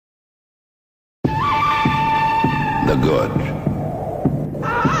The good,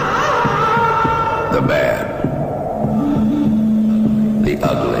 the bad, the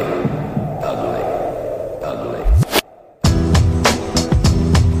ugly, ugly, ugly.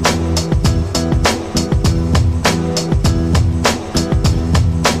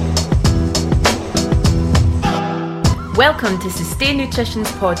 Welcome to Sustain Nutrition's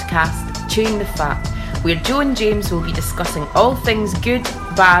podcast, Chewing the Fat, where Joe and James will be discussing all things good,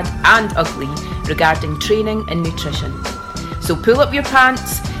 bad and ugly regarding training and nutrition. So pull up your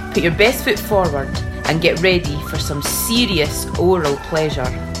pants, put your best foot forward and get ready for some serious oral pleasure.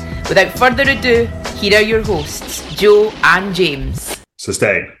 Without further ado, here are your hosts, Joe and James.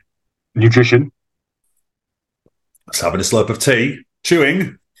 Sustain Nutrition. It's having a slurp of tea,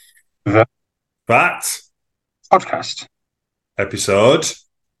 chewing The fat podcast. Episode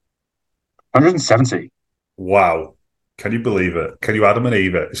 170. Wow. Can you believe it? Can you Adam and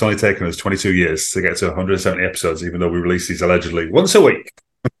Eve it? It's only taken us 22 years to get to 170 episodes, even though we release these allegedly once a week.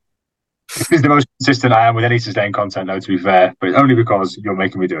 This is the most consistent I am with any Sustain content, though, to be fair, but only because you're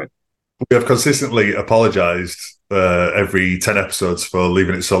making me do it. We have consistently apologised every 10 episodes for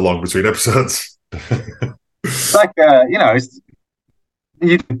leaving it so long between episodes. It's like, it's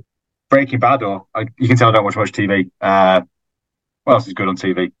Breaking Bad, or you can tell I don't watch much TV. What else is good on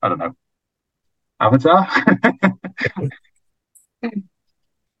TV? I don't know. Avatar?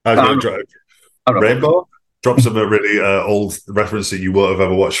 Rainbow? Drop some really old reference that you won't have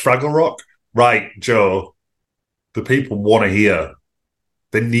ever watched. Fraggle Rock? Right, Joe. The people want to hear.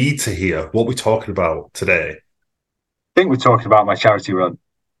 They need to hear what we're talking about today. I think we're talking about my charity run.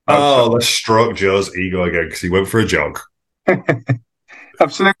 Oh, let's stroke Joe's ego again because he went for a jog.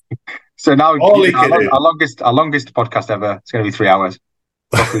 Absolutely. So now our longest podcast ever. It's going to be 3 hours.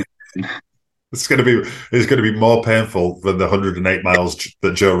 It's going to be more painful than the 108 miles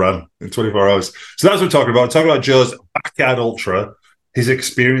that Joe ran in 24 hours. So that's what we're talking about. We're talking about Joe's Backyard Ultra, his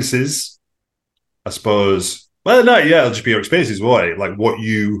experiences, I suppose. Well, no, yeah, it'll just be your experiences, why? Like what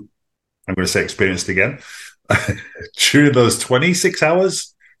I'm going to say experienced again, during those 26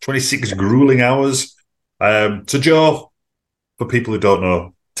 grueling hours. So Joe, for people who don't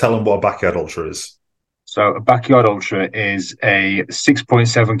know, tell them what a Backyard Ultra is. So a Backyard Ultra is a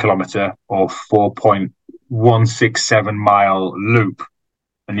 6.7 kilometre or 4.167 mile loop.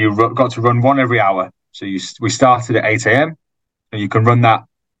 And you got to run one every hour. So we started at 8 a.m. and you can run that,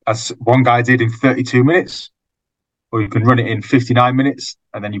 as one guy did, in 32 minutes. Or you can run it in 59 minutes.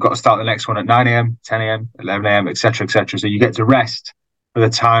 And then you've got to start the next one at 9 a.m., 10 a.m., 11 a.m., etc., etc. So you get to rest for the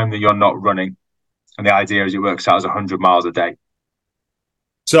time that you're not running. And the idea is it works out as 100 miles a day.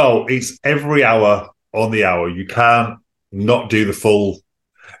 So it's every hour on the hour. You can't not do the full,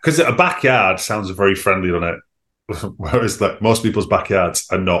 because a backyard sounds very friendly on it, whereas like most people's backyards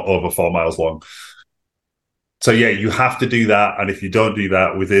are not over 4 miles long. So yeah, you have to do that, and if you don't do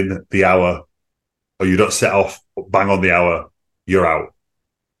that within the hour, or you don't set off bang on the hour, you're out.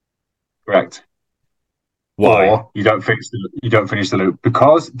 Correct. Why? Or you don't finish the loop,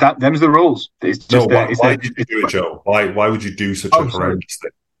 because them's the rules. It's just why did you do it, Joe? Why would you do such a horrendous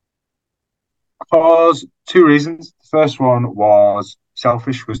thing? Because two reasons. The first one was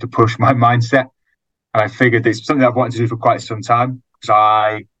selfish, was to push my mindset. And I figured it's something I've wanted to do for quite some time because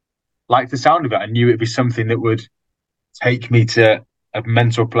I liked the sound of it. I knew it'd be something that would take me to a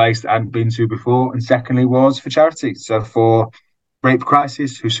mental place that I hadn't been to before. And secondly was for charity. So for Rape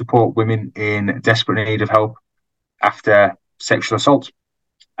Crisis, who support women in desperate need of help after sexual assault.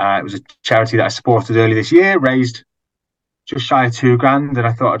 It was a charity that I supported early this year, raised just shy of $2,000. And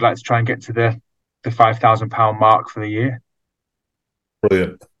I thought I'd like to try and get to the £5,000 mark for the year.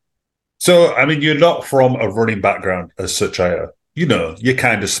 Brilliant. So, I mean, you're not from a running background as such, you're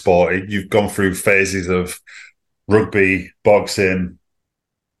kind of sporty. You've gone through phases of rugby, boxing,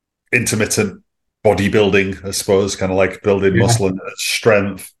 intermittent bodybuilding, I suppose, kind of like building muscle and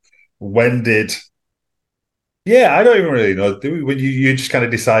strength. I don't even really know. When you just kind of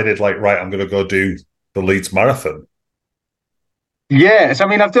decided, like, right, I'm going to go do the Leeds Marathon. Yes, I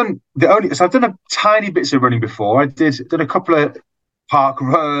mean, I've done a tiny bits of running before. I've done a couple of park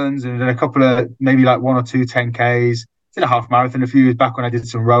runs and then a couple of maybe like 1 or 2 10Ks. Did a half marathon a few years back when I did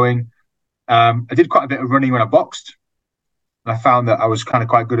some rowing. I did quite a bit of running when I boxed. And I found that I was kind of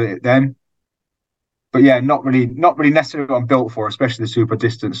quite good at it then. But yeah, not really necessarily what I'm built for, especially the super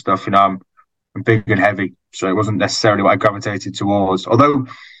distance stuff. I'm big and heavy, so it wasn't necessarily what I gravitated towards. Although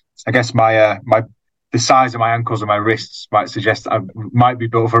I guess the size of my ankles and my wrists might suggest I might be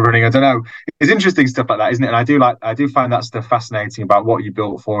built for running. I don't know. It's interesting stuff like that, isn't it? And I do find that stuff fascinating about what you're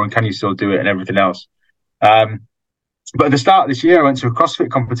built for and can you still do it and everything else. But at the start of this year, I went to a CrossFit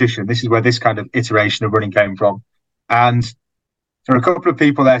competition. This is where this kind of iteration of running came from. And there were a couple of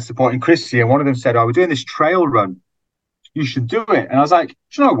people there supporting Chrissy, and one of them said, "Oh, we're doing this trail run. You should do it." And I was like,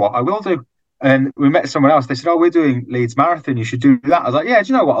 "Do you know what? I will do." And we met someone else. They said, "Oh, we're doing Leeds Marathon. You should do that." I was like, "Yeah, do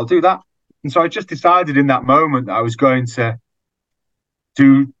you know what? I'll do that." And so I just decided in that moment that I was going to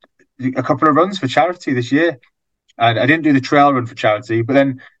do a couple of runs for charity this year. And I didn't do the trail run for charity, but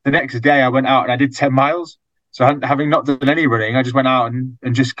then the next day I went out and I did 10 miles. So having not done any running, I just went out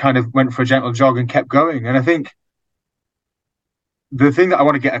and just kind of went for a gentle jog and kept going. And I think the thing that I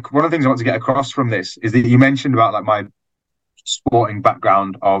want to get, one of the things I want to get across from this is that you mentioned about like my sporting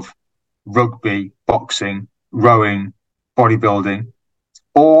background of rugby, boxing, rowing, bodybuilding.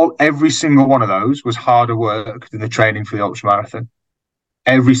 Every single one of those was harder work than the training for the ultramarathon.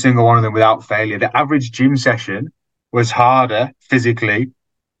 Every single one of them without failure. The average gym session was harder physically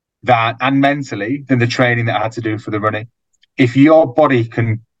and mentally than the training that I had to do for the running. If your body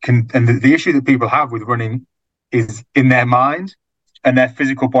can and the issue that people have with running is in their mind, and their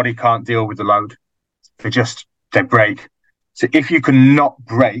physical body can't deal with the load. They break. So if you can not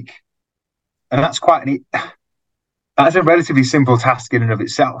break, and that's that's a relatively simple task in and of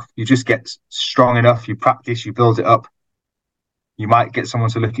itself. You just get strong enough, you practice, you build it up. You might get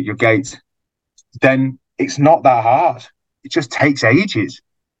someone to look at your gait. Then it's not that hard. It just takes ages.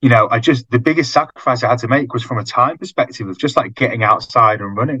 The biggest sacrifice I had to make was from a time perspective of just like getting outside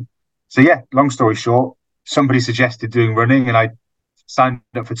and running. So yeah, long story short, somebody suggested doing running, and I signed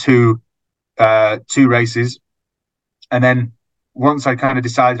up for two races. And then once I kind of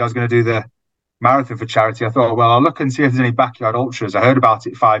decided I was going to do the marathon for charity, I thought, well, I'll look and see if there's any backyard ultras. I heard about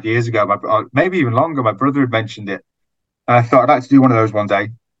it 5 years ago, maybe even longer. My brother had mentioned it. And I thought I'd like to do one of those one day.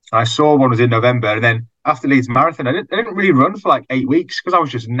 And I saw one was in November. And then after Leeds Marathon, I didn't really run for like 8 weeks because I was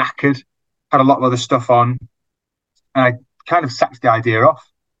just knackered, had a lot of other stuff on. And I kind of sacked the idea off.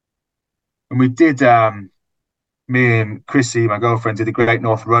 And we did, me and Chrissy, my girlfriend, did the Great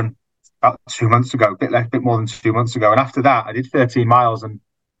North Run about 2 months ago, a bit more than 2 months ago. And after that, I did 13 miles and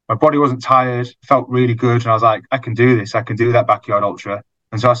my body wasn't tired, felt really good. And I was like, I can do this. I can do that backyard ultra.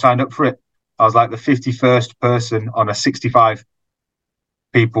 And so I signed up for it. I was like the 51st person on a 65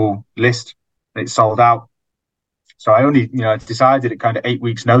 people list. It sold out. So I only, decided at kind of 8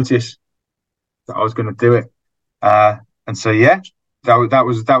 weeks notice that I was going to do it. And so, yeah,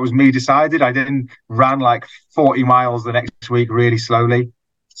 that was me decided. I then ran like 40 miles the next week really slowly.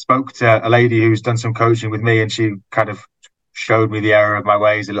 Spoke to a lady who's done some coaching with me, and she kind of showed me the error of my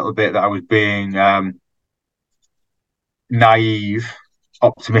ways a little bit, that I was being naive,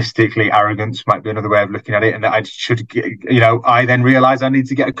 optimistically arrogant might be another way of looking at it, and that I should get, I then realized I need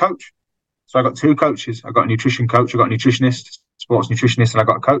to get a coach. So I got two coaches. I got a nutrition coach, I got a nutritionist, sports nutritionist, and I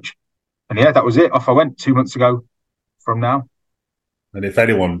got a coach. And yeah, that was it. Off I went 2 months ago from now. And if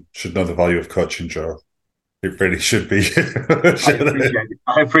anyone should know the value of coaching, Joe, it really should be.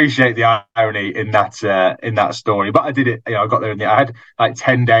 I appreciate the irony in that story, but I did it. I got there I had like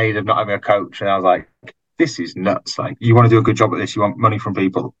 10 days of not having a coach, and I was like, this is nuts. Like, you want to do a good job at this, you want money from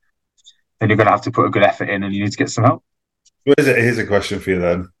people, then you're going to have to put a good effort in, and you need to get some help. Here's a question for you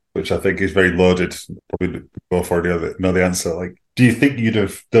then, which I think is very loaded. Probably both already know the answer. Like, do you think you'd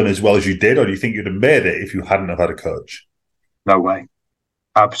have done as well as you did, or do you think you'd have made it if you hadn't have had a coach? No way.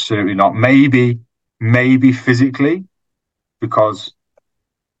 Absolutely not. Maybe physically, because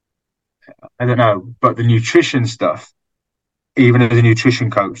I don't know, but the nutrition stuff, even as a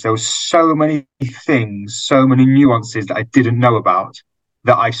nutrition coach, there were so many things, so many nuances that I didn't know about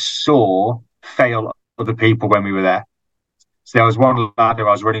that I saw fail other people when we were there. So there was one lad who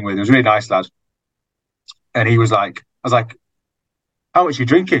I was running with, he was a really nice lad. And he was like, I was like, how much are you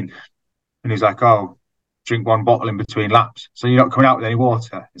drinking? And he's like, oh, drink one bottle in between laps. So you're not coming out with any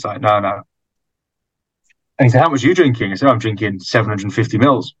water? It's like, no. And he said, how much are you drinking? I said, I'm drinking 750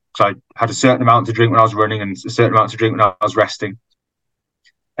 mils. So I had a certain amount to drink when I was running and a certain amount to drink when I was resting.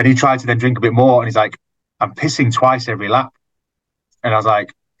 And he tried to then drink a bit more. And he's like, I'm pissing twice every lap. And I was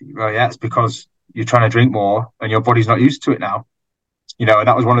like, well, yeah, it's because you're trying to drink more and your body's not used to it now. And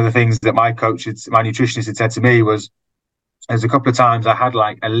that was one of the things that my nutritionist had said to me was, there's a couple of times I had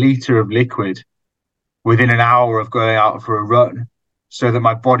like a litre of liquid within an hour of going out for a run, so that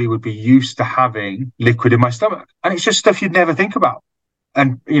my body would be used to having liquid in my stomach. And it's just stuff you'd never think about.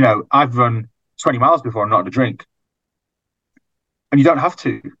 And, I've run 20 miles before and not had a drink. And you don't have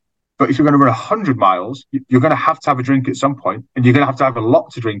to. But if you're going to run 100 miles, you're going to have a drink at some point, and you're going to have a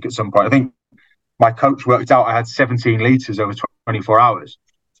lot to drink at some point. I think my coach worked out I had 17 litres over 24 hours,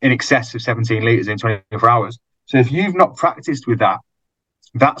 in excess of 17 litres in 24 hours. So if you've not practiced with that,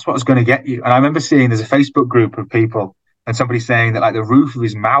 that's what's going to get you. And I remember seeing there's a Facebook group of people and somebody saying that like the roof of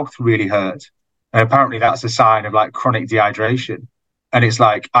his mouth really hurt And apparently that's a sign of like chronic dehydration. And it's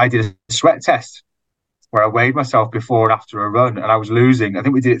like, I did a sweat test where I weighed myself before and after a run, and I was losing. I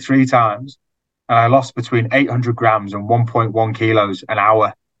think we did it 3 times, and I lost between 800 grams and 1.1 kilos an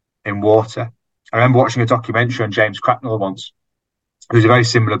hour in water. I remember watching a documentary on James Cracknell once, who's a very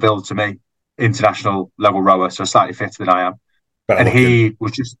similar build to me, international level rower, so slightly fitter than I am. Better And looking. he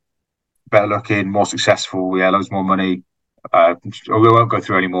was just better looking, more successful, loads more money. We won't go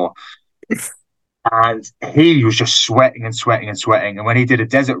through anymore. And he was just sweating and sweating and sweating. And when he did a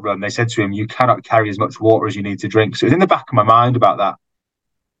desert run, they said to him, you cannot carry as much water as you need to drink. So it was in the back of my mind about that.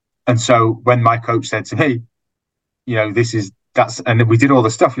 And so when my coach said to me, and we did all the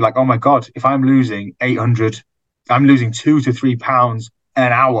stuff, you're like, oh my God, if I'm losing 800, I'm losing 2 to 3 pounds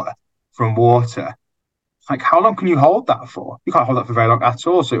an hour from water. Like, how long can you hold that for? You can't hold that for very long at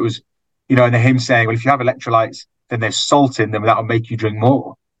all. So it was, and then him saying, well, if you have electrolytes, then there's salt in them, that'll make you drink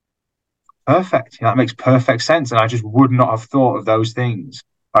more. Perfect. That makes perfect sense. And I just would not have thought of those things.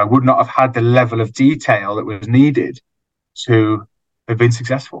 I would not have had the level of detail that was needed to have been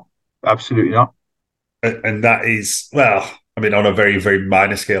successful. Absolutely not. And that is, well, I mean, on a very, very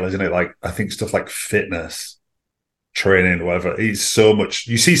minor scale, isn't it? Like, I think stuff like fitness, training, whatever, it's so much.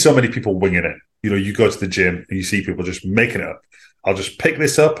 You see so many people winging it. You go to the gym and you see people just making it up. I'll just pick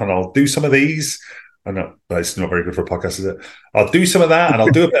this up and I'll do some of these. I know it's not very good for a podcast, is it? I'll do some of that and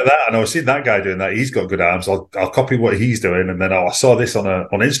I'll do a bit of that. And I've seen that guy doing that. He's got good arms. I'll copy what he's doing. And then I saw this on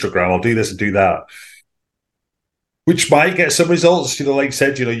Instagram. I'll do this and do that, which might get some results. Like you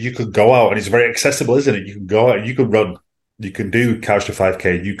said, you could go out and it's very accessible, isn't it? You can go out and you can run. You can do Couch to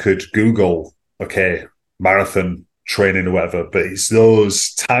 5K. You could Google, marathon training or whatever. But it's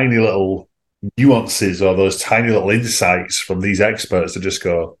those tiny little nuances or those tiny little insights from these experts that just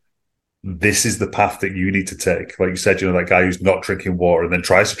go, this is the path that you need to take. Like you said, that guy who's not drinking water and then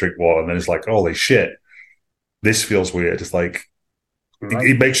tries to drink water and then it's like, holy shit, this feels weird. It's like,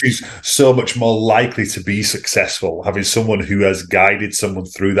 it makes you so much more likely to be successful, having someone who has guided someone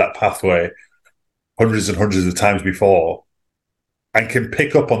through that pathway hundreds and hundreds of times before and can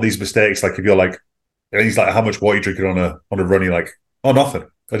pick up on these mistakes. Like if you're like, and he's like, how much water are you drinking on a run? You're like, oh, nothing.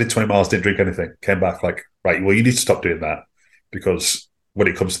 I did 20 miles, didn't drink anything. Came back like, right, well, you need to stop doing that because when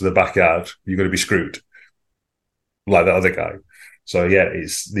it comes to the backyard, you're going to be screwed like that other guy. So yeah,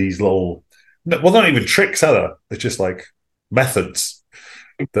 it's these little, well, not even tricks either. It's just like methods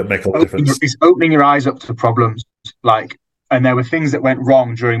that make all the difference. It's opening your eyes up to problems. And there were things that went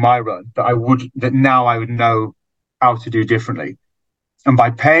wrong during my run that now I would know how to do differently. And by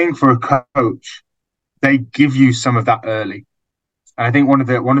paying for a coach, they give you some of that early. And I think one of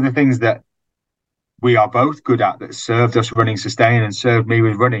the things that we are both good at that served us running Sustain and served me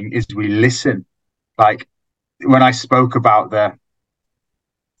with running is we listen. Like when I spoke about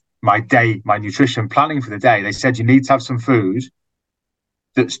my nutrition planning for the day, they said you need to have some food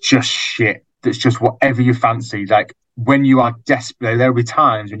that's just shit, that's just whatever you fancy. Like when you are desperate, there'll be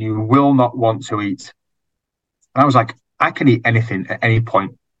times when you will not want to eat. And I was like, I can eat anything at any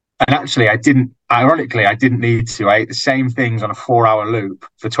point. And actually, I didn't need to. I ate the same things on a 4-hour loop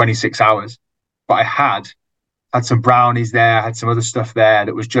for 26 hours. But I had some brownies there, I had some other stuff there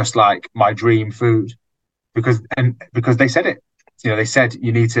that was just like my dream food because they said it. They said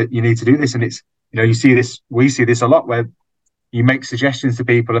you need to do this, and it's we see this a lot where you make suggestions to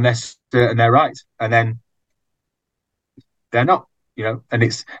people and they're certain they're right, and then they're not.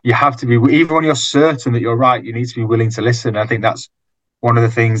 And you have to be, even when you're certain that you're right, you need to be willing to listen. And I think that's one of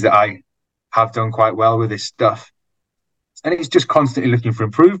the things that I have done quite well with this stuff, and it's just constantly looking for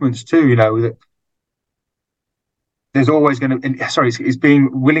improvements too. That there's always it's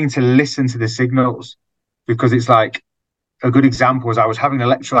being willing to listen to the signals, because it's like a good example was I was having an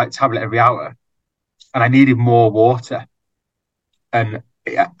electrolyte tablet every hour and I needed more water. And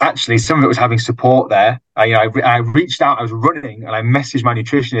actually some of it was having support there. I reached out, I was running and I messaged my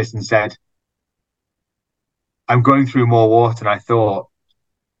nutritionist and said, I'm going through more water. And I thought,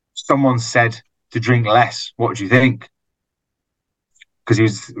 someone said to drink less. What do you think?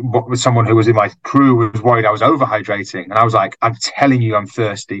 Because someone who was in my crew was worried I was overhydrating. And I was like, I'm telling you, I'm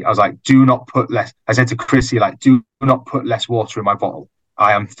thirsty. I was like, do not put less. I said to Chrissy, do not put less water in my bottle.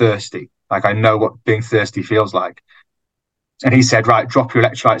 I am thirsty. I know what being thirsty feels like. And he said, right, drop your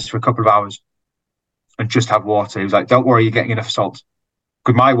electrolytes for a couple of hours and just have water. He was like, don't worry, you're getting enough salt.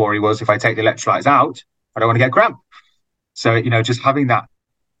 Because my worry was if I take the electrolytes out, I don't want to get cramp. So, just having that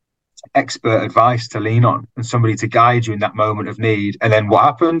expert advice to lean on and somebody to guide you in that moment of need. And then what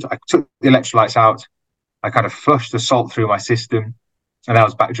happened? I took the electrolytes out. I kind of flushed the salt through my system and I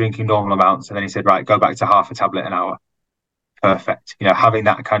was back drinking normal amounts. And then he said, right, go back to half a tablet an hour. perfect. You know, having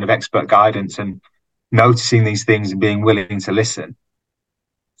that kind of expert guidance and noticing these things and being willing to listen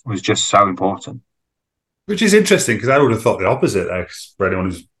was just so important. Which is interesting because I would have thought the opposite. For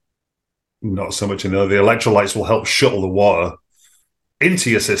anyone who's not so much in there, the electrolytes will help shuttle the water into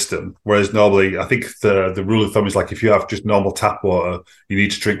your system. Whereas normally, I think the rule of thumb is like if you have just normal tap water, you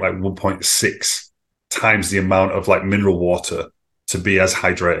need to drink like 1.6 times the amount of like mineral water to be as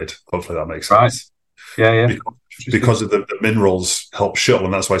hydrated. Hopefully that makes sense. Right. Yeah. Because of the minerals help shuttle,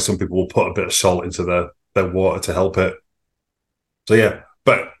 and that's why some people will put a bit of salt into their water to help it. So yeah,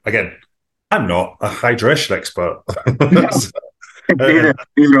 but again, I'm not a hydration expert. Neither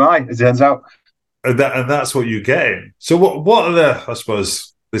am I, it turns out. And that's what you're getting. So what are the, I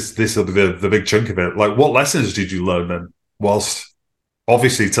suppose, this will be the big chunk of it. Like, what lessons did you learn then? Whilst,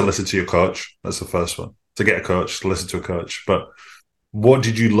 obviously, to listen to your coach, that's the first one. To get a coach, to listen to a coach. But what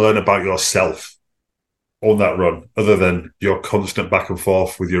did you learn about yourself on that run, other than your constant back and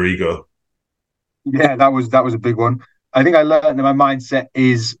forth with your ego? Yeah, that was a big one. I think I learned that my mindset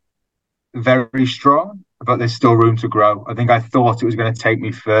is very strong, but there's still room to grow. I think I thought it was going to take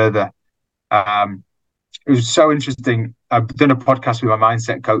me further. It was so interesting. I've done a podcast with my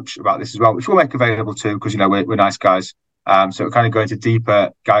mindset coach about this as well, which we'll make available too, because, you know, we're nice guys. So we're kind of going into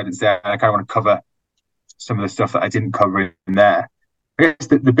deeper guidance there. And I kind of want to cover some of the stuff that I didn't cover in there. I guess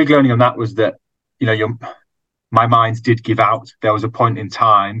the big learning on that was that, you know, my mind did give out. There was a point in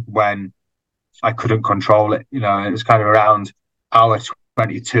time when I couldn't control it. You know, it was kind of around hour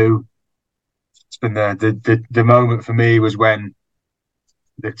 22. It's been the moment for me was when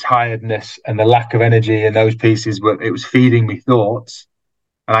the tiredness and the lack of energy and those pieces it was feeding me thoughts,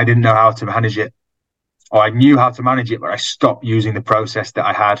 and I didn't know how to manage it, or I knew how to manage it, but I stopped using the process that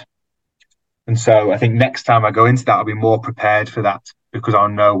I had. And so I think next time I go into that, I'll be more prepared for that because I'll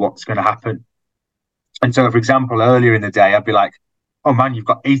know what's going to happen. And so, for example, earlier in the day, I'd be like, oh man, you've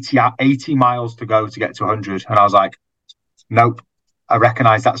got 80 miles to go to get to 100. And I was like, nope, I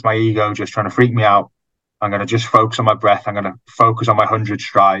recognize that's my ego just trying to freak me out. I'm going to just focus on my breath. I'm going to focus on my 100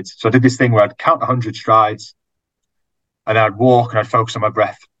 strides. So I did this thing where I'd count 100 strides and then I'd walk and I'd focus on my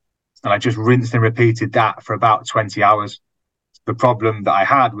breath. And I just rinsed and repeated that for about 20 hours. The problem that I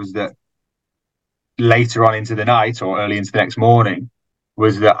had was that later on into the night or early into the next morning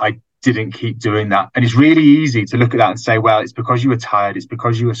was that I didn't keep doing that. And it's really easy to look at that and say, well, it's because you were tired. It's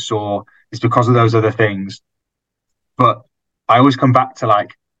because you were sore. It's because of those other things. But I always come back to,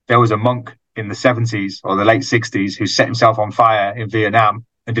 like, there was a monk in the 70s or the late 60s who set himself on fire in Vietnam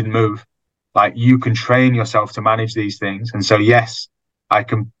and didn't move. Like, you can train yourself to manage these things. And so, yes, I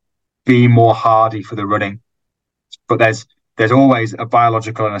can be more hardy for the running, but there's always a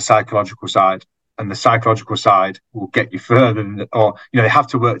biological and a psychological side, and the psychological side will get you further or, you know, they have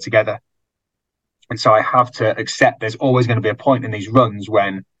to work together. And so I have to accept there's always going to be a point in these runs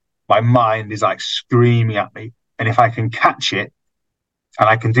when my mind is like screaming at me. And if I can catch it and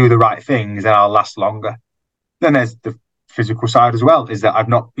I can do the right things, then I'll last longer. Then there's the physical side as well, is that I've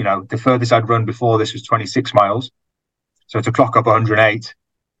not, you know, the furthest I'd run before this was 26 miles. So to clock up 108,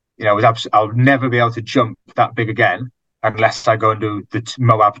 you know, I'll never be able to jump that big again unless I go and do the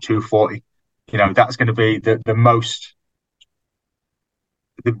Moab 240. You know, that's going to be the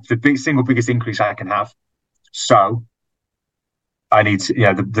single biggest increase I can have. So I need to, you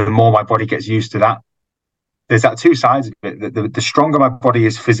know, the more my body gets used to that, there's that two sides of it. The stronger my body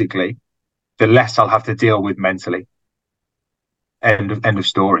is physically, the less I'll have to deal with mentally. End of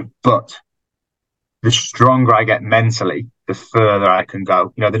story. But the stronger I get mentally, the further I can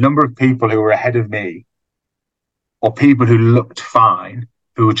go. You know, the number of people who were ahead of me or people who looked fine,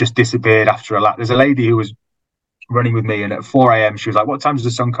 who just disappeared after a lap. There's a lady who was running with me, and at 4 a.m. she was like, what time does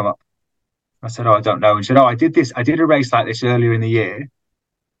the sun come up? I said, oh, I don't know. And she said, oh, I did a race like this earlier in the year.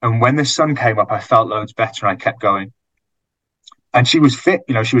 And when the sun came up, I felt loads better and I kept going. And she was fit,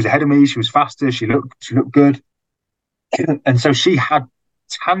 you know, she was ahead of me. She was faster. She looked good. And so she had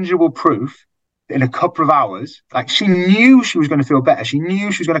tangible proof that in a couple of hours, like, she knew she was going to feel better. She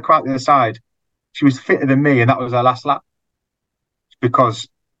knew she was going to come out the other side. She was fitter than me. And that was her last lap, because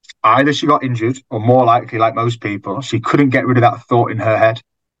either she got injured or, more likely, like most people, she couldn't get rid of that thought in her head.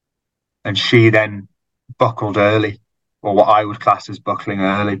 And she then buckled early, or what I would class as buckling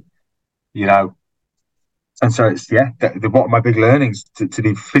early, you know. And so it's, yeah, what are my big learnings? To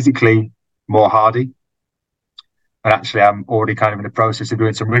be physically more hardy. And actually, I'm already kind of in the process of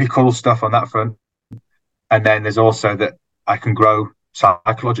doing some really cool stuff on that front. And then there's also that I can grow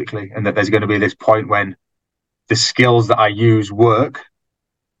psychologically, and that there's going to be this point when the skills that I use work,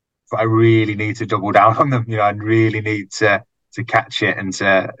 but I really need to double down on them. You know, I really need to catch it and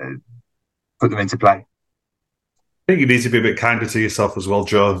to put them into play. think you need to be a bit kinder to yourself as well,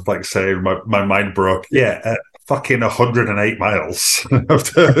 Joe. Like saying my mind broke. Yeah, fucking 108 miles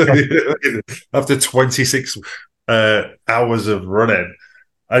after 26 hours of running.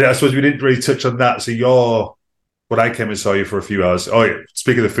 I suppose we didn't really touch on that. So when I came and saw you for a few hours. Oh, yeah,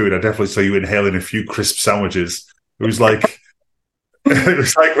 speaking of food, I definitely saw you inhaling a few crisp sandwiches. It was like it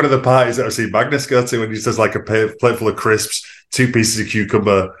was like one of the parties that I've seen Magnus go to, when he says like a plate full of crisps, 2 pieces of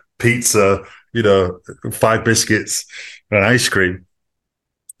cucumber, pizza, 5 biscuits, and ice cream.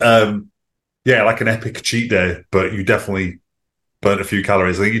 Yeah, like an epic cheat day, but you definitely burnt a few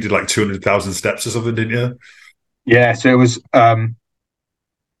calories. I think you did like 200,000 steps or something, didn't you? Yeah, so it was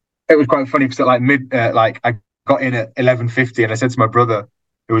quite funny because I got in at 11:50 and I said to my brother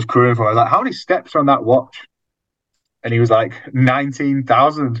who was crewing for me, I was like, how many steps are on that watch? And he was like,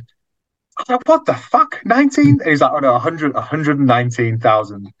 19,000. I was like, what the fuck? 19? And he's like, oh no,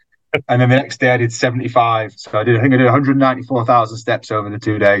 119,000. And then the next day I did 75. So I think I did 194,000 steps over the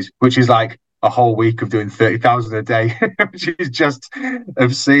 2 days, which is like a whole week of doing 30,000 a day, which is just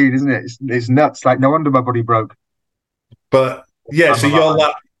obscene, isn't it? It's nuts. Like, no wonder my body broke. But yeah, so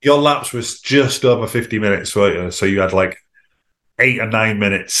your laps was just over 50 minutes, weren't you? So you had like 8 or 9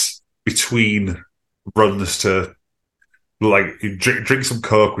 minutes between runs to, like, you drink some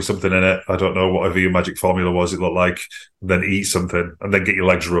Coke with something in it. I don't know, whatever your magic formula was, it looked like. And then eat something, and then get your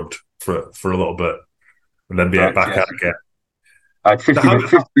legs rubbed for a little bit, and then be back out again. I had 50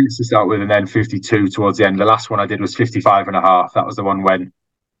 minutes to start with, and then 52 towards the end. The last one I did was 55 and a half. That was the one when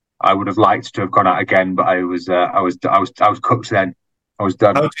I would have liked to have gone out again, but I was cooked then. I was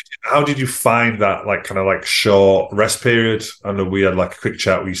done. How did you find that, like, kind of like short rest period? I know we had like a quick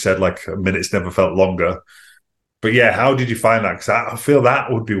chat where you said like minutes never felt longer. But yeah, how did you find that? Because I feel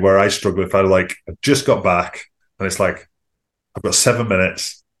that would be where I struggle if I just got back and it's like, I've got 7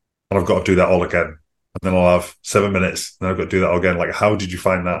 minutes and I've got to do that all again. And then I'll have 7 minutes and I've got to do that all again. Like, how did you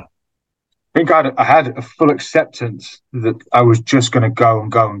find that? I think I had a full acceptance that I was just going to go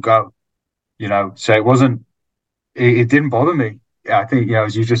and go and go, so it didn't bother me. I think,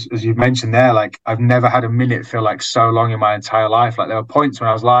 as you mentioned there, like, I've never had a minute feel like so long in my entire life. Like, there were points when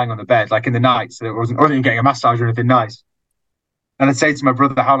I was lying on the bed, like in the night, so I wasn't even getting a massage or anything nice. And I'd say to my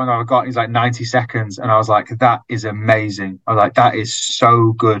brother, how long have I got? He's like, 90 seconds. And I was like, that is amazing. I was like, that is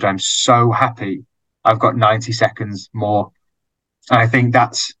so good. I'm so happy I've got 90 seconds more. And I think the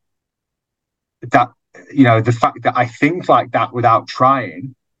fact that I think like that without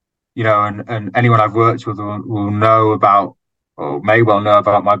trying, and anyone I've worked with will know about, or may well know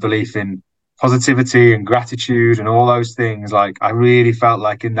about, my belief in positivity and gratitude and all those things. Like, I really felt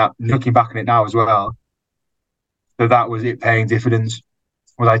like in that, looking back on it now as well, that was it paying dividends.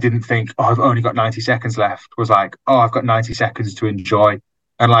 Was I didn't think, I've only got 90 seconds left. Was like, I've got 90 seconds to enjoy.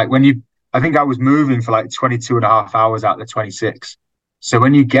 And like, I think I was moving for like 22 and a half hours out of the 26. So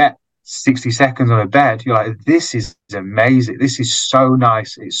when you get 60 seconds on a bed, you're like, this is amazing. This is so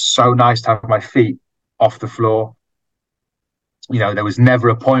nice. It's so nice to have my feet off the floor. There was never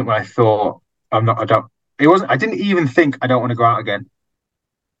a point where I thought, I didn't even think I don't want to go out again.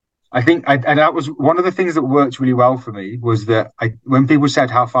 I think, and that was one of the things that worked really well for me, was that when people said,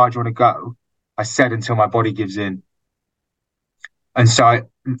 how far do you want to go? I said, until my body gives in. And so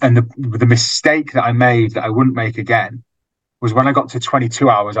the mistake that I made that I wouldn't make again was when I got to 22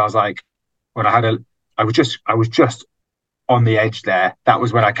 hours, I was like, I was just on the edge there. That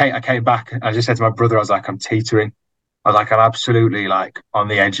was when I came back and I just said to my brother, I was like, I'm teetering. I was like, I'm absolutely like on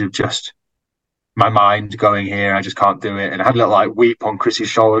the edge of just my mind going here. I just can't do it. And I had a little like weep on Chrissy's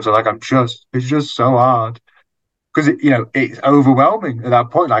shoulders. I was like, it's just so hard. Because it's overwhelming at that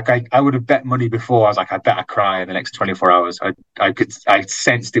point. Like I would have bet money before. I was like, I bet I cry in the next 24 hours. I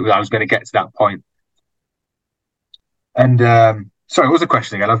sensed I was going to get to that point. And sorry, what was the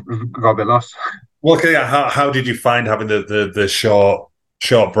question again? I've got a bit lost. Well, okay, how did you find having the short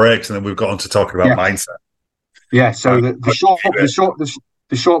breaks, and then we've got on to talking about mindset? Yeah, so the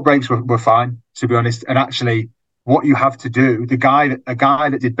short breaks were fine, to be honest. And actually, what you have to do, a guy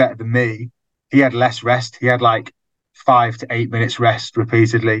that did better than me, he had less rest. He had like 5 to 8 minutes rest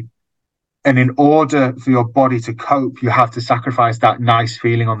repeatedly. And in order for your body to cope, you have to sacrifice that nice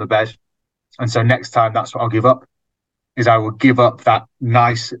feeling on the bed. And so next time, that's what I'll give up, is I will give up that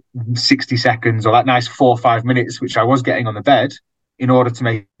nice 60 seconds or that nice 4 or 5 minutes, which I was getting on the bed, in order to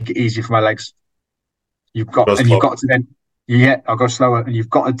make it easier for my legs. You've got to then, I'll go slower. And you've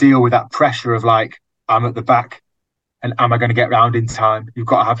got to deal with that pressure of like, I'm at the back and am I going to get round in time? You've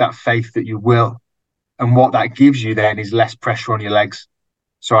got to have that faith that you will. And what that gives you then is less pressure on your legs.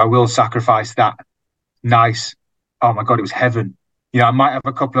 So I will sacrifice that nice, oh my God, it was heaven. I might have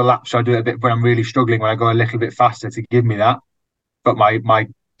a couple of laps. So I do it a bit when I'm really struggling, when I go a little bit faster to give me that. But my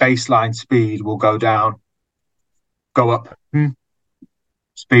baseline speed will go down, go up,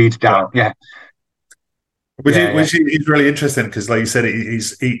 speed down. Yeah. Which is really interesting because, like you said,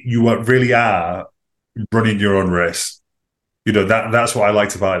 you really are running your own race. That's what I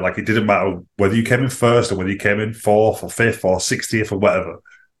liked about it. Like, it didn't matter whether you came in first or whether you came in fourth or fifth or 60th or whatever.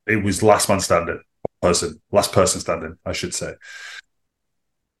 It was last last person standing, I should say.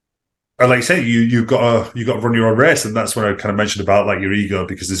 And like you say, you got to run your own race, and that's what I kind of mentioned about like your ego,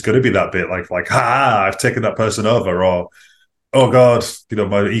 because there's going to be that bit like I've taken that person over, or oh God,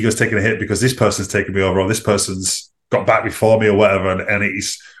 my ego's taking a hit because this person's taken me over, or this person's got back before me or whatever, and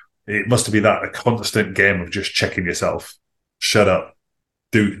it must be that a constant game of just checking yourself. Shut up,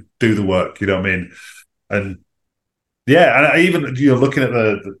 do the work. You know what I mean? And yeah, and I even looking at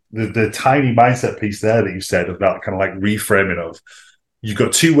the tiny mindset piece there that you said about kind of like reframing of, you've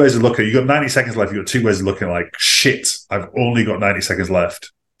got two ways of looking. You've got 90 seconds left. You've got two ways of looking like, shit, I've only got 90 seconds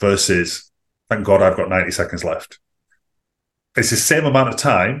left, versus, thank God I've got 90 seconds left. It's the same amount of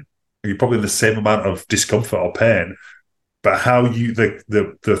time. You're probably in the same amount of discomfort or pain, but how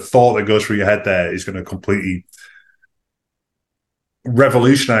the thought that goes through your head there is going to completely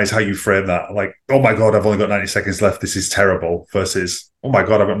revolutionize how you frame that. Like, oh my God, I've only got 90 seconds left, this is terrible, versus, oh my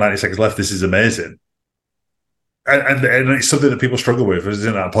God, I've got 90 seconds left, this is amazing. And it's something that people struggle with,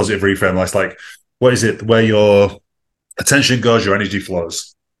 isn't that? A positive reframe. Like, what is it? Where your attention goes, your energy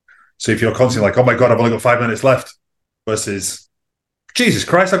flows. So if you're constantly like, oh my God, I've only got 5 minutes left, versus, Jesus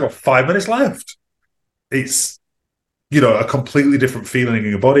Christ, I've got 5 minutes left. It's, a completely different feeling in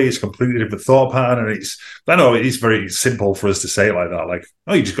your body. It's a completely different thought pattern. And I know it is very simple for us to say it like that. Like,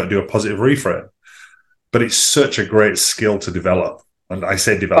 oh, you just got to do a positive reframe. But it's such a great skill to develop. And I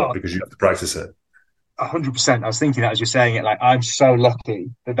say develop because you have to practice it. 100%. I was thinking that as you're saying it, like, I'm so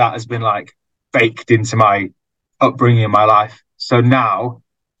lucky that has been like baked into my upbringing in my life. So now,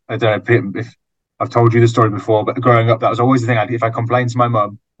 I don't know if I've told you the story before, but growing up, that was always the thing. If I complained to my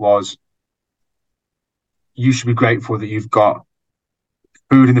mum, was, you should be grateful that you've got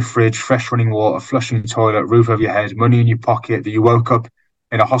food in the fridge, fresh running water, flushing toilet, roof over your head, money in your pocket, that you woke up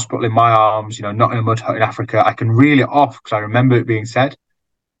in a hospital in my arms, not in a mud hut in Africa. I can reel it off because I remember it being said.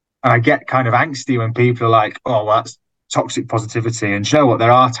 And I get kind of angsty when people are like, oh, well, that's toxic positivity. And you know what?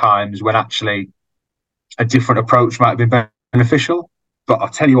 There are times when actually a different approach might have been beneficial. But I'll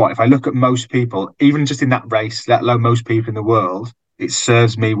tell you what, if I look at most people, even just in that race, let alone most people in the world, it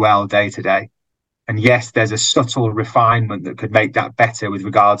serves me well day to day. And yes, there's a subtle refinement that could make that better with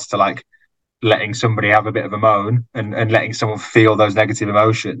regards to like letting somebody have a bit of a moan and letting someone feel those negative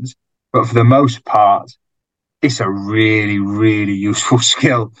emotions. But for the most part, it's a really, really useful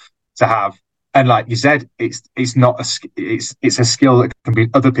skill to have. And like you said, it's a skill that can be,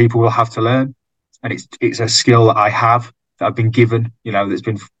 other people will have to learn. And it's a skill that I have, that I've been given, that's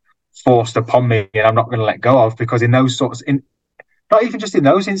been forced upon me, and I'm not going to let go of, because in those sorts, not even just in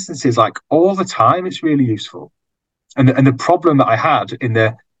those instances, like all the time, it's really useful. And the problem that I had in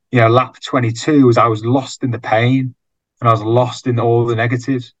the lap 22 was I was lost in the pain, and I was lost in all the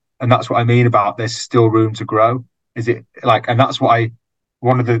negatives. And that's what I mean about there's still room to grow. Is it like, and that's what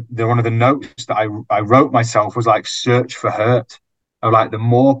one of the notes that I wrote myself was like, search for hurt. Of like, the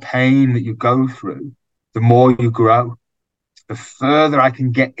more pain that you go through, the more you grow. The further I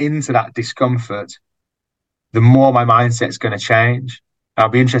can get into that discomfort, the more my mindset's going to change. And I'll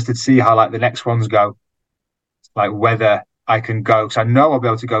be interested to see how like the next ones go, like whether I can go, because I know I'll be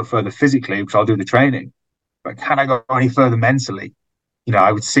able to go further physically because I'll do the training, but can I go any further mentally?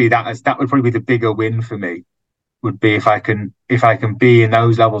 I would see that as, that would probably be the bigger win for me, would be if I can be in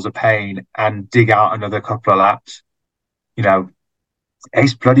those levels of pain and dig out another couple of laps.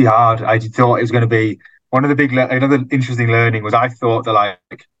 It's bloody hard. I thought it was going to be one of the another interesting learning was, I thought that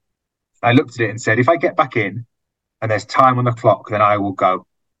like, I looked at it and said, if I get back in and there's time on the clock, then I will go.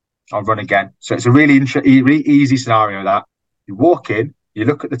 I'll run again. So it's a really easy scenario that you walk in, you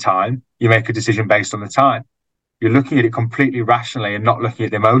look at the time, you make a decision based on the time. You're looking at it completely rationally and not looking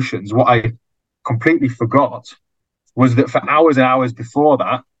at the emotions. What I completely forgot was that for hours and hours before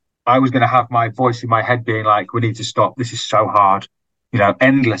that, I was going to have my voice in my head being like, we need to stop. This is so hard,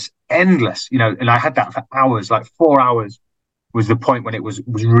 endless, and I had that for hours, like 4 hours was the point when it was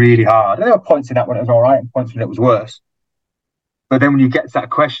really hard. And there were points in that when it was all right and points when it was worse. But then when you get to that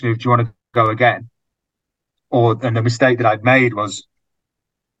question of, do you want to go again? And the mistake that I'd made was,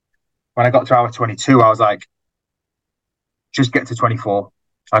 when I got to hour 22, I was like, just get to 24.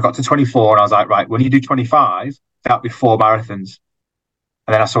 I got to 24 and I was like, right, when you do 25, that'll be 4 marathons.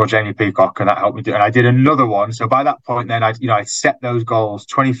 And then I saw Jamie Peacock, and that helped me do it. And I did another one. So by that point, then I'd set those goals,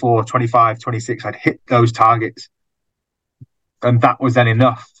 24, 25, 26. I'd hit those targets. And that was then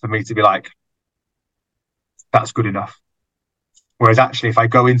enough for me to be like, that's good enough. Whereas actually, if I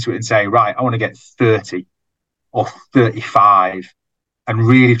go into it and say, right, I want to get 30 or 35 and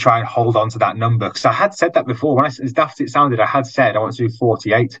really try and hold on to that number, because I had said that before, as daft as it sounded, I had said I want to do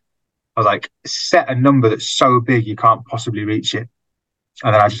 48. I was like, set a number that's so big you can't possibly reach it.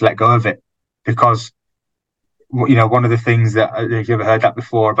 And then I just let go of it, because, one of the things that, if you ever heard that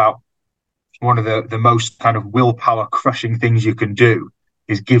before, about one of the most kind of willpower crushing things you can do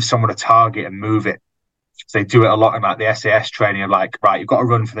is give someone a target and move it. So they do it a lot in like the SAS training of like, right, you've got to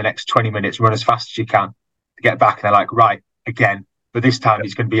run for the next 20 minutes, run as fast as you can to get back. And they're like, right, again, but this time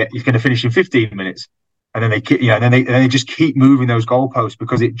he's going to finish in 15 minutes. And then they just keep moving those goalposts,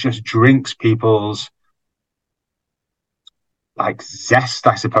 because it just drinks people's like zest,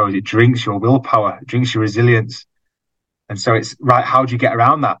 I suppose. It drinks your willpower, it drinks your resilience. And so it's right, how do you get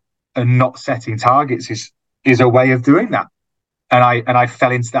around that? And not setting targets is a way of doing that. And I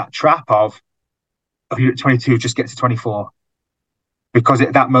fell into that trap of you're at 22, just get to 24. Because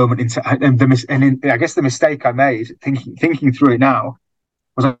at that moment, I guess the mistake I made, thinking through it now,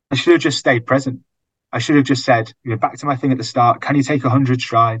 was I should have just stayed present. I should have just said, back to my thing at the start, can you take 100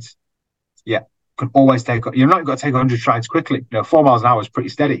 strides? Yeah, can always you're not going to take 100 strides quickly. 4 miles an hour is pretty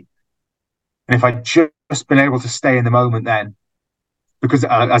steady. And if I'd just been able to stay in the moment then, because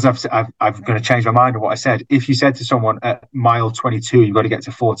as I'm going to change my mind on what I said. If you said to someone at mile 22, you've got to get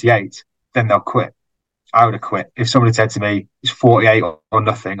to 48, then they'll quit. I would have quit. If somebody said to me, it's 48 or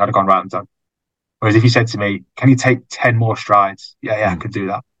nothing, I'd have gone, right, I'm done. Whereas if you said to me, can you take 10 more strides? Yeah, I could do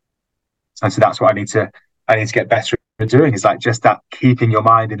that. And so that's what I need to get better at doing, is like just that keeping your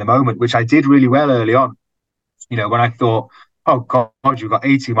mind in the moment, which I did really well early on. When I thought, oh God, you've got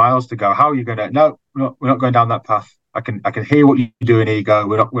 80 miles to go. How are you going to? No, we're not going down that path. I can hear what you're doing, ego.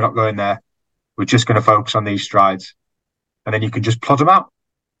 We're not going there. We're just going to focus on these strides, and then you can just plod them out.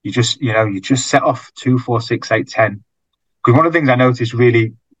 You just set off 2, 4, 6, 8, 10. Because one of the things I noticed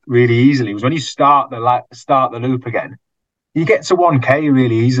really, really easily was when you start the loop again, you get to 1K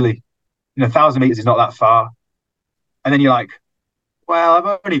really easily. 1,000 meters is not that far, and then you're like, well,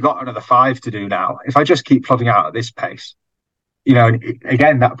 I've only got another 5 to do now. If I just keep plodding out at this pace. And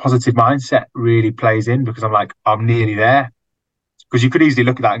again, that positive mindset really plays in, because I'm like, I'm nearly there. Because you could easily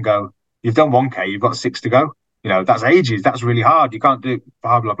look at that and go, you've done 1K, you've got 6 to go. That's ages. That's really hard. You can't do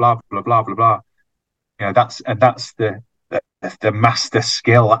blah, blah, blah, blah, blah, blah, blah. That's the master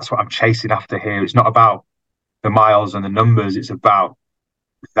skill. That's what I'm chasing after here. It's not about the miles and the numbers. It's about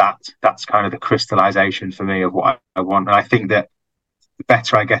that. That's kind of the crystallization for me of what I want. And I think that the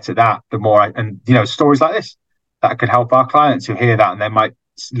better I get at that, the more stories like this, that can help our clients who hear that, and they might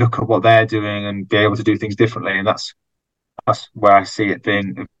look at what they're doing and be able to do things differently. And that's where I see it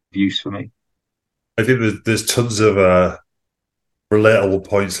being of use for me. I think there's tons of relatable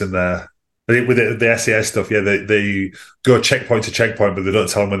points in there. I think with the SAS stuff, they go checkpoint to checkpoint, but they don't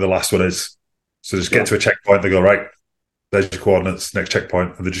tell them when the last one is. So just get to a checkpoint, they go, right, there's your coordinates, next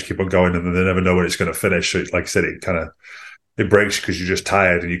checkpoint, and they just keep on going, and then they never know when it's going to finish. So like I said, it breaks because you're just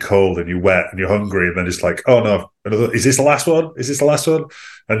tired and you're cold and you're wet and you're hungry, and then it's like, oh no, is this the last one? Is this the last one?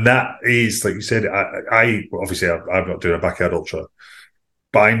 And that is, like you said, I obviously I'm not doing a backyard ultra,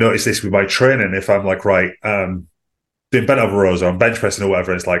 but I notice this with my training. If I'm like, right, doing bent over rows or I'm bench pressing or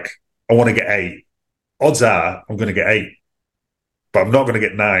whatever, it's like, I want to get 8. Odds are I'm going to get 8, but I'm not going to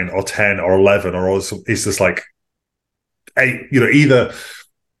get 9 or 10 or 11 or it's just like 8. Either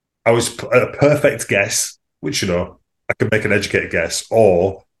I was a perfect guess, which I can make an educated guess,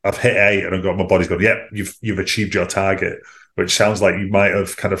 or I've hit 8 and I've got my body's gone, yep, you've achieved your target, which sounds like you might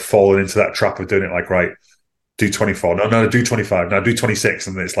have kind of fallen into that trap of doing it like, right, do 24, no, do 25, now do 26,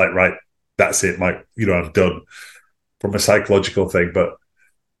 and it's like, right, that's it, Mike, I'm done from a psychological thing. But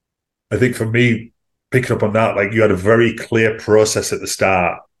I think for me, picking up on that, like you had a very clear process at the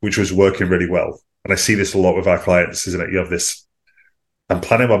start, which was working really well. And I see this a lot with our clients, isn't it? You have this, I'm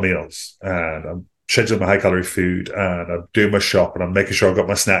planning my meals and I'm scheduling my high-calorie food and I'm doing my shop and I'm making sure I've got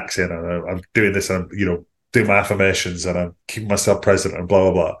my snacks in and I'm doing this and I'm, doing my affirmations and I'm keeping myself present and blah,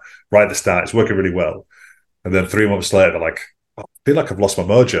 blah, blah. Right at the start, it's working really well. And then 3 months later, like, I feel like I've lost my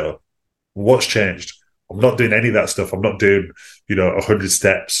mojo. What's changed? I'm not doing any of that stuff. I'm not doing, 100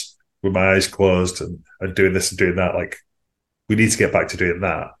 steps with my eyes closed and doing this and doing that. Like, we need to get back to doing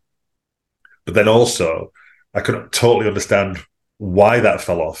that. But then also, I couldn't totally understand why that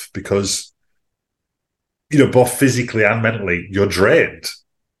fell off because, both physically and mentally, you're drained.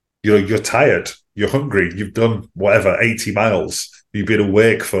 You're tired. You're hungry. You've done whatever, 80 miles. you've been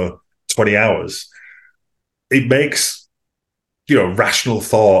awake for 20 hours. It makes, rational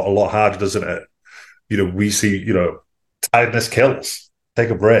thought a lot harder, doesn't it? We see, tiredness kills. Take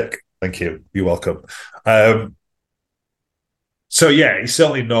a break. Thank you. You're welcome. So, yeah, it's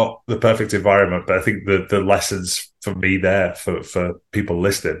certainly not the perfect environment, but I think the lessons for me there for people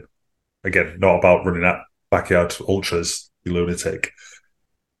listening, again, not about running at backyard ultras, you lunatic,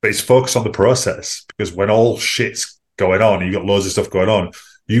 but it's focus on the process, because when all shit's going on, you've got loads of stuff going on,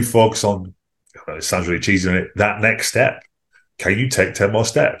 you focus on, it sounds really cheesy, isn't it? That next step. Can you take 10 more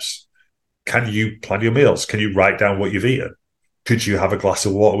steps? Can you plan your meals? Can you write down what you've eaten? Could you have a glass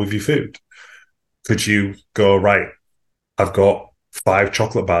of water with your food? Could you go, right, I've got 5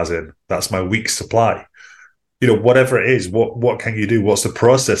 chocolate bars in. That's my week's supply. Whatever it is, what can you do? What's the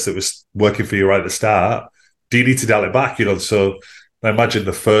process that was working for you right at the start? Do you need to dial it back? So I imagine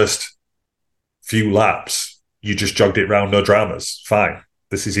the first few laps, you just jogged it round, no dramas. Fine.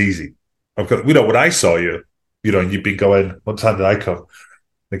 This is easy. I've got, when I saw you, and you've been going, what time did I come?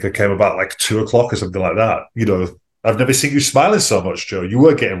 I think I came about like 2:00 or something like that. I've never seen you smiling so much, Joe. You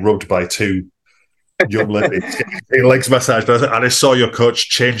were getting rubbed by 2 young ladies, getting your legs massaged, and I saw your coach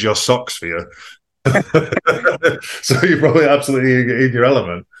change your socks for you. So you're probably absolutely in your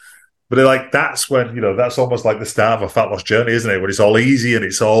element. But that's when, that's almost like the start of a fat loss journey, isn't it? When it's all easy and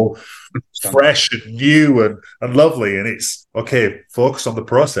it's all fresh and new and lovely. And it's, okay, focus on the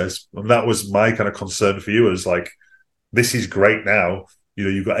process. And that was my kind of concern for you, is like, this is great now.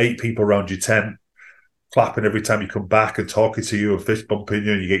 You've got 8 people around your tent, clapping every time you come back and talking to you and fist bumping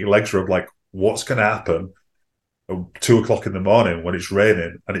you, and you get your legs rubbed. Like, what's going to happen at 2:00 in the morning when it's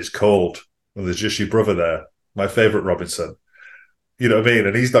raining and it's cold and there's just your brother there, my favourite Robinson? You know what I mean?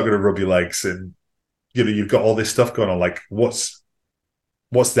 And he's not going to rub your legs, and you've got all this stuff going on. Like, what's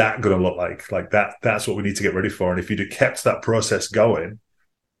that going to look like? Like that's what we need to get ready for. And if you'd have kept that process going,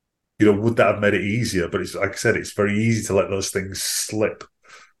 would that have made it easier? But it's, like I said, it's very easy to let those things slip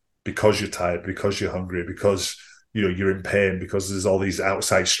because you're tired, because you're hungry, because you're in pain, because there's all these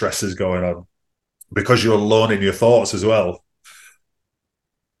outside stresses going on, because you're alone in your thoughts as well.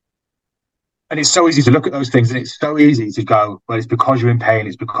 And it's so easy to look at those things, and it's so easy to go, well, it's because you're in pain,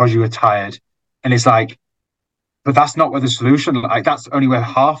 it's because you were tired. And it's like, but that's not where the solution, that's only where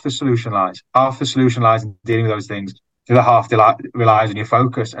half the solution lies. Half the solution lies in dealing with those things. The other half relies on your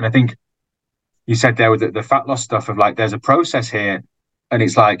focus. And I think you said there with the fat loss stuff of like, there's a process here, and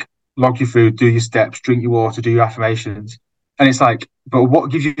it's like, log your food, do your steps, drink your water, do your affirmations. And it's like, but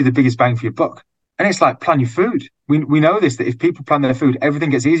what gives you the biggest bang for your buck? And it's like, plan your food. We know this, that if people plan their food, everything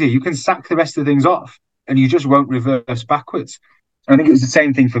gets easier. You can sack the rest of the things off and you just won't reverse backwards. And I think it was the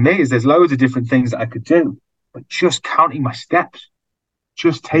same thing for me, is there's loads of different things that I could do, but just counting my steps,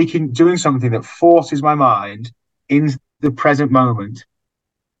 just doing something that forces my mind in the present moment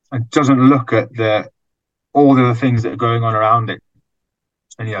and doesn't look at all the other things that are going on around it.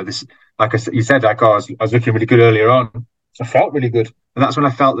 And, this, like you said, like, I was looking really good earlier on. So I felt really good. And that's when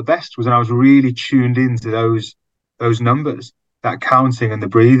I felt the best, was when I was really tuned into those numbers, that counting and the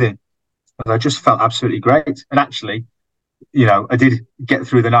breathing. And I just felt absolutely great. And actually, I did get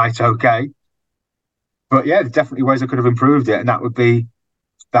through the night okay. But yeah, there's definitely ways I could have improved it. And that would be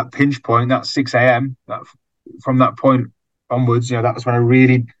that pinch point, that 6 a.m. From that point onwards, that was when I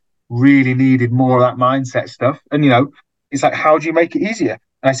really, really needed more of that mindset stuff. And, it's like, how do you make it easier?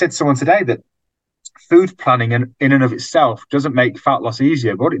 And I said to someone today that food planning in and of itself doesn't make fat loss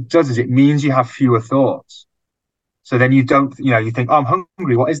easier. But what it does is it means you have fewer thoughts. So then you don't, you think, oh, I'm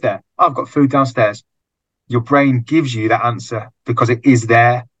hungry. What is there? Oh, I've got food downstairs. Your brain gives you that answer because it is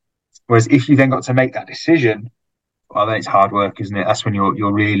there. Whereas if you then got to make that decision, well, then it's hard work, isn't it? That's when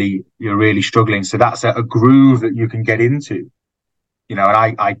you're really struggling. So that's a groove that you can get into, and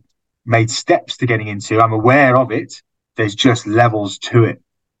I made steps to getting into. I'm aware of it. There's just levels to it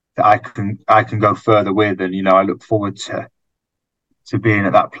that I can go further with, and I look forward to being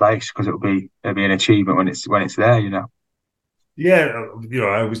at that place, because it'll be an achievement when it's there. Yeah,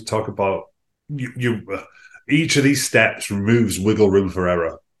 I always talk about you. Each of these steps removes wiggle room for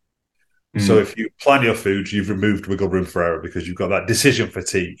error. So if you plan your food, you've removed wiggle room for error, because you've got that decision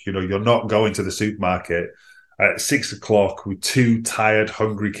fatigue. You're not going to the supermarket at 6 o'clock with 2 tired,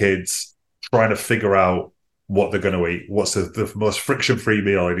 hungry kids trying to figure out what they're going to eat, what's the most friction-free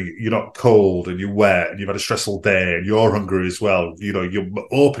meal, and you're not cold and you're wet and you've had a stressful day and you're hungry as well. You're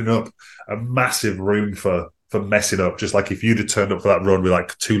opening up a massive room for messing up, just like if you'd have turned up for that run with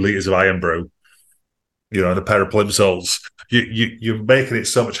like 2 litres of Iron Brew, and a pair of plimsolls. You're making it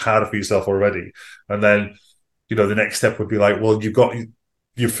so much harder for yourself already. And then, the next step would be like, well, you've got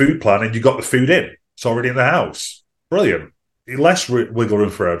your food plan and you've got the food in. It's already in the house. Brilliant. less wiggle room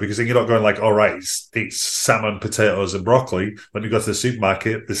for error, because then you're not going like, all right, it's salmon, potatoes, and broccoli. When you go to the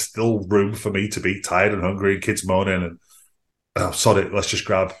supermarket, there's still room for me to be tired and hungry and kids moaning and, oh, sod it, let's just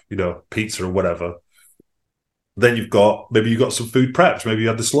grab, pizza or whatever. Then you've got some food prepped. Maybe you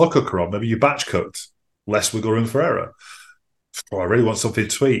had the slow cooker on. Maybe you batch cooked. Less wiggle room for error. Oh, I really want something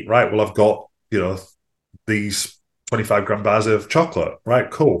to eat. Right, well, I've got, these 25 gram bars of chocolate. Right,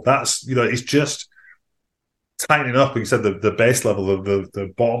 cool. That's, it's just tightening up. Like you said, the base level of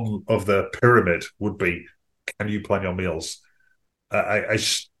the bottom of the pyramid would be, can you plan your meals? I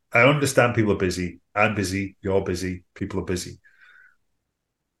understand people are busy. I'm busy. You're busy. People are busy.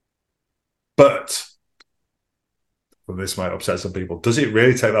 But, and this might upset some people, does it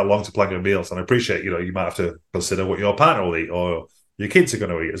really take that long to plan your meals? And I appreciate, you might have to consider what your partner will eat or your kids are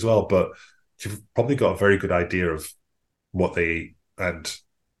going to eat as well. But you've probably got a very good idea of what they eat and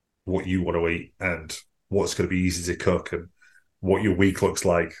what you want to eat and what's going to be easy to cook and what your week looks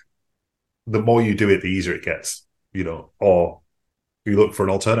like. The more you do it, the easier it gets, or you look for an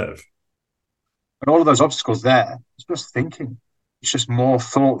alternative. And all of those obstacles there, it's just thinking. It's just more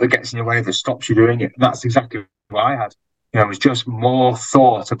thought that gets in your way that stops you doing it. And that's exactly what I had. It was just more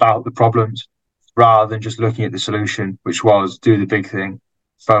thought about the problems rather than just looking at the solution, which was do the big thing,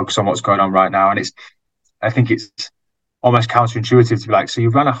 focus on what's going on right now. And I think it's almost counterintuitive to be like, so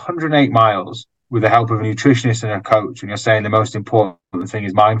you've run 108 miles with the help of a nutritionist and a coach, and you're saying the most important thing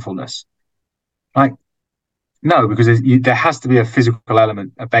is mindfulness. Like, no, because there has to be a physical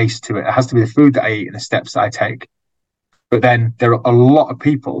element, a base to it. It has to be the food that I eat and the steps that I take. But then there are a lot of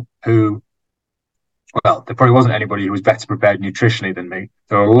people who, well, there probably wasn't anybody who was better prepared nutritionally than me.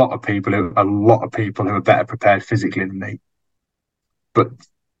 There are a lot of people who are better prepared physically than me. But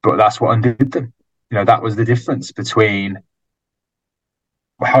that's what undid them. That was the difference between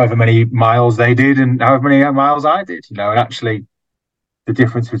however many miles they did and however many miles I did. And actually, the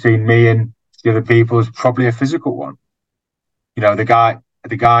difference between me and the other people is probably a physical one. The guy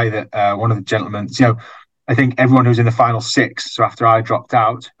that one of the gentlemen, I think everyone who was in the final six, so after I dropped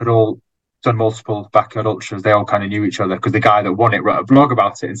out, had all done multiple backyard ultras. They all kind of knew each other because the guy that won it wrote a blog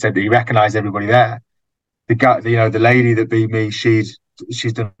about it and said that he recognised everybody there. The guy, the lady that beat me, she's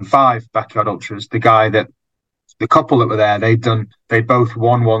done 5 backyard ultras. The couple that were there, they both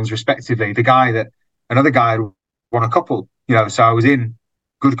won ones respectively. Another guy won a couple, so I was in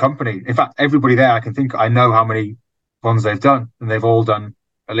good company. In fact, everybody there, I know how many ones they've done, and they've all done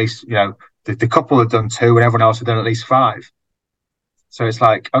at least, the couple had done 2 and everyone else had done at least 5. So it's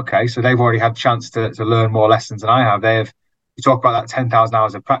like, okay, so they've already had a chance to learn more lessons than I have. You talk about that 10,000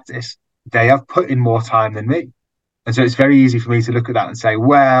 hours of practice, they have put in more time than me. And so it's very easy for me to look at that and say,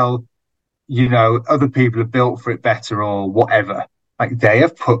 well, other people have built for it better or whatever. Like, they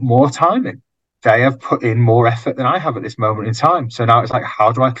have put more time in. They have put in more effort than I have at this moment in time. So now it's like,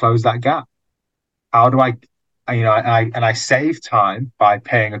 how do I close that gap? How do I save time by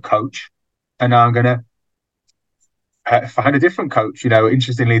paying a coach, and now I'm going to find a different coach.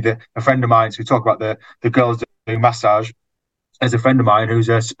 Interestingly, a friend of mine, so we talk about the girls doing massage, there's a friend of mine who's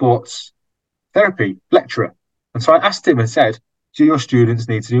a sports therapy lecturer. And so I asked him and said, do your students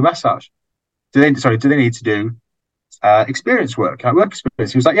need to do massage? Do they need to do experience work, like work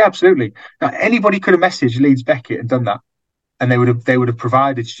experience? He was like, yeah, absolutely. Now, anybody could have messaged Leeds Beckett and done that. And they would have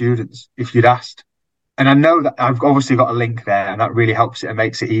provided students if you'd asked. And I know that I've obviously got a link there, and that really helps it and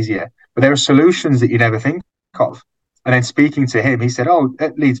makes it easier. But there are solutions that you never think of. And then speaking to him, he said, oh,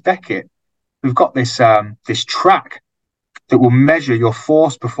 at Leeds Beckett, we've got this track that will measure your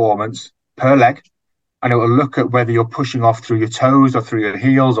force performance per leg. And it will look at whether you're pushing off through your toes or through your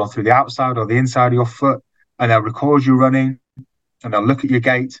heels or through the outside or the inside of your foot. And they'll record you running, and they'll look at your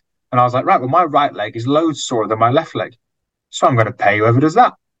gait. And I was like, right, well, my right leg is loads sorer than my left leg. So I'm going to pay whoever does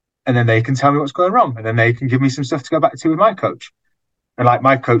that. And then they can tell me what's going wrong. And then they can give me some stuff to go back to with my coach. And like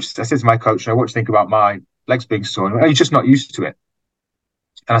my coach, I said to my coach, what do you think about my legs being sore? And he's just not used to it.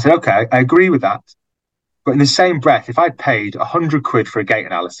 And I said, okay, I agree with that. But in the same breath, if I'd paid 100 quid for a gait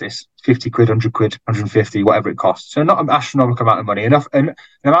analysis, 50 quid, 100 quid, 150, whatever it costs, so not an astronomical amount of money, an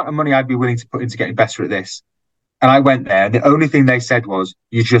amount of money I'd be willing to put into getting better at this. And I went there, and the only thing they said was,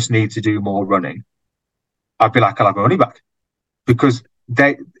 you just need to do more running. I'd be like, I'll have my money back. Because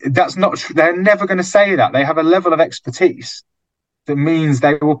that's not true. They're never going to say that. They have a level of expertise that means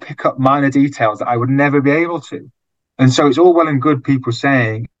they will pick up minor details that I would never be able to. And so it's all well and good people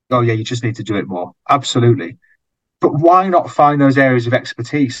saying, oh yeah, you just need to do it more. Absolutely. But why not find those areas of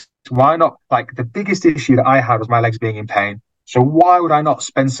expertise? Why not, like, the biggest issue that I had was my legs being in pain. So why would I not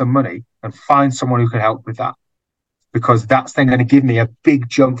spend some money and find someone who can help with that? Because that's then going to give me a big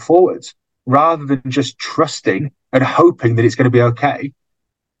jump forwards rather than just trusting and hoping that it's going to be okay.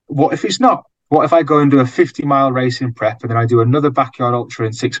 What if it's not? What if I go and do a 50-mile race in prep and then I do another backyard ultra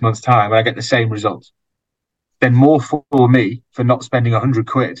in 6 months' time and I get the same results? Then more for me for not spending 100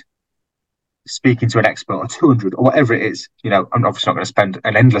 quid speaking to an expert, or 200 or whatever it is. You know, I'm obviously not going to spend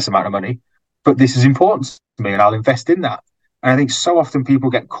an endless amount of money, but this is important to me and I'll invest in that. And I think so often people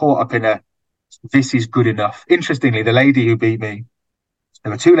get caught up in this is good enough. Interestingly, the lady who beat me,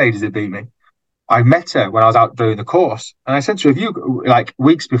 there were two ladies that beat me. I met her when I was out doing the course, and I said to her, "Have you, like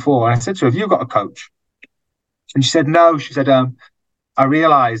weeks before?" And I said to her, "Have you got a coach?" And she said, "No." She said, "I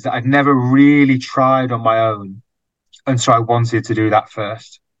realised that I'd never really tried on my own, and so I wanted to do that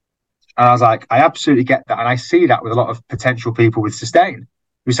first." And I was like, "I absolutely get that, and I see that with a lot of potential people with Sustain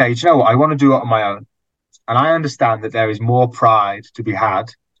who say, 'Do you know what? I want to do it on my own.' And I understand that there is more pride to be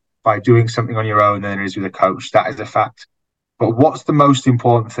had by doing something on your own than there is with a coach. That is a fact. But what's the most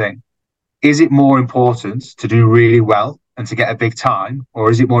important thing? Is it more important to do really well and to get a big time,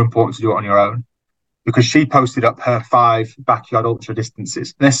 or is it more important to do it on your own?" Because she posted up her 5 backyard ultra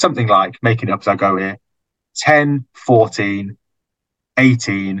distances. There's something like, making it up as I go here, 10, 14,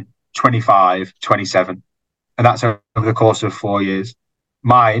 18, 25, 27. And that's over the course of 4 years.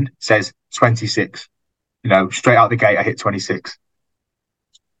 Mine says 26. You know, straight out the gate, I hit 26.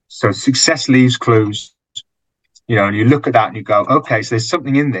 So success leaves clues, you know, and you look at that and you go, okay, so there's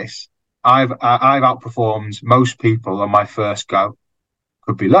something in this. I've outperformed most people on my first go.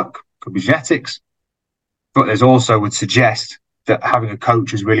 Could be luck, could be genetics, but there's also would suggest that having a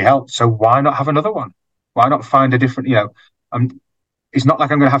coach has really helped. So why not have another one? Why not find a different, you know, it's not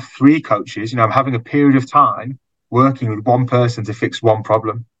like I'm going to have 3 coaches. You know, I'm having a period of time working with one person to fix one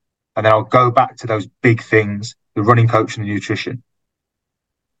problem. And then I'll go back to those big things, the running coach and the nutrition.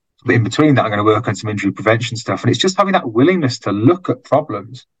 But in between that, I'm going to work on some injury prevention stuff. And it's just having that willingness to look at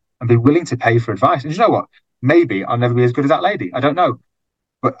problems and be willing to pay for advice. And you know what? Maybe I'll never be as good as that lady. I don't know.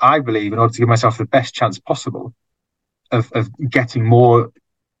 But I believe in order to give myself the best chance possible of getting more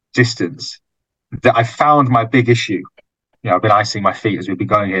distance, that I found my big issue. You know, I've been icing my feet as we've been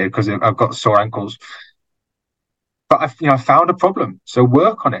going here because I've got sore ankles. But I found a problem. So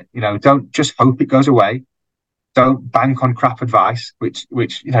work on it. You know, don't just hope it goes away. Don't bank on crap advice, which,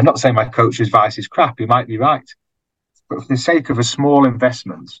 you know, I'm not saying my coach's advice is crap. He might be right. But for the sake of a small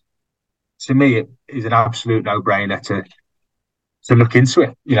investment, to me, it is an absolute no-brainer to look into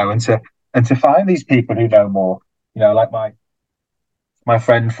it, you know, and to find these people who know more, you know, like my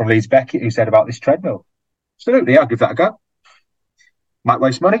friend from Leeds, Beckett, who said about this treadmill. Absolutely, I'll give that a go. Might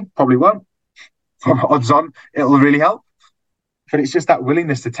waste money, probably won't. Odds on, it'll really help. But it's just that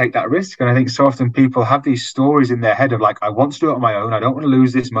willingness to take that risk. And I think so often people have these stories in their head of like, I want to do it on my own. I don't want to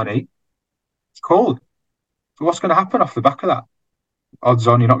lose this money. It's cool. But what's going to happen off the back of that? Odds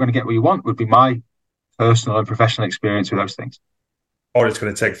on, you're not going to get what you want, would be my personal and professional experience with those things. Or it's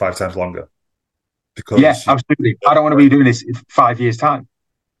going to take 5 times longer. Because yeah, absolutely. I don't want to be doing this in 5 years' time.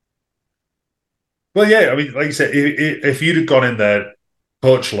 Well, yeah, I mean, like you said, if you'd have gone in there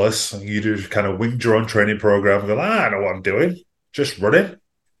coachless and you'd have kind of winged your own training program and gone, I know what I'm doing, just running,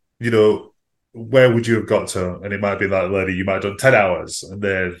 you know, where would you have got to? And it might be that lady, you might have done 10 hours. And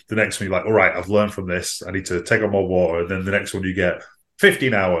then the next one, you're like, all right, I've learned from this. I need to take on more water. And then the next one, you get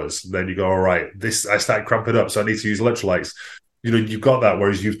 15 hours. And then you go, all right, I started cramping up, so I need to use electrolytes. You know, you've got that,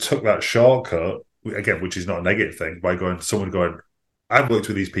 whereas you've took that shortcut, again, which is not a negative thing, by someone going, I've worked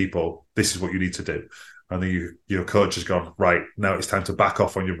with these people, this is what you need to do. And then your coach has gone, right, now it's time to back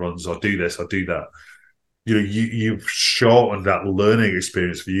off on your runs or do this or do that. You know, you've shortened that learning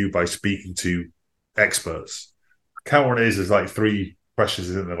experience for you by speaking to experts. Count what it is, there's like 3 questions,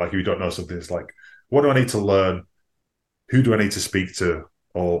 isn't there? Like if you don't know something, it's like, what do I need to learn? Who do I need to speak to?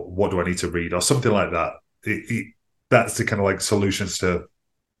 Or what do I need to read? Or something like that. That's the kind of like solutions to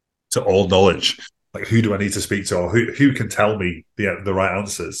all knowledge. Like, who do I need to speak to, or who can tell me the right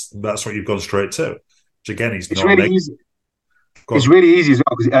answers? And that's what you've gone straight to. Which again, it's really easy. It's really easy as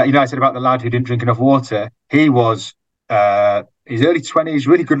well. Because, you know, I said about the lad who didn't drink enough water. He was his early 20s,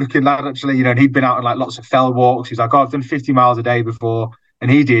 really good looking lad actually. You know, and he'd been out on like lots of fell walks. He's like, I've done 50 miles a day before, and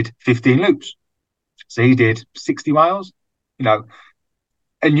he did 15 loops. So he did 60 miles. You know.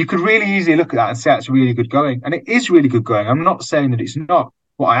 And you could really easily look at that and say that's really good going. And it is really good going. I'm not saying that it's not.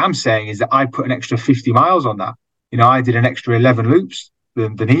 What I am saying is that I put an extra 50 miles on that. You know, I did an extra 11 loops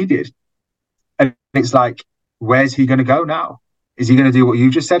than he did. And it's like, where's he going to go now? Is he going to do what you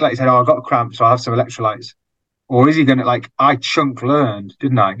just said? Like you said, oh, I've got a cramp, so I'll have some electrolytes. Or is he going to, like, I chunk learned,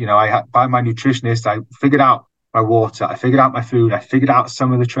 didn't I? You know, I had, by my nutritionist, I figured out my water. I figured out my food. I figured out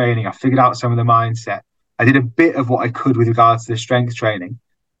some of the training. I figured out some of the mindset. I did a bit of what I could with regards to the strength training.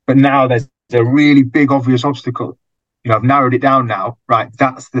 But now there's a really big, obvious obstacle. I've narrowed it down now. Right,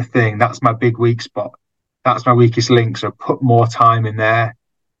 that's the thing. That's my big weak spot. That's my weakest link. So put more time in there.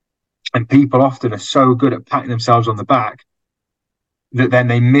 And people often are so good at patting themselves on the back that then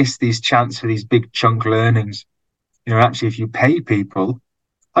they miss these chances for these big chunk learnings. Actually, if you pay people,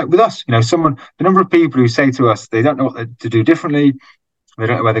 like with us, the number of people who say to us, they don't know what to do differently. They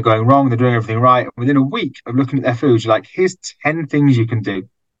don't know where they're going wrong. They're doing everything right. And within a week of looking at their foods, you're like, here's 10 things you can do.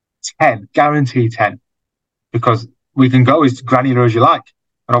 10, guarantee 10. Because we can go as granular as you like.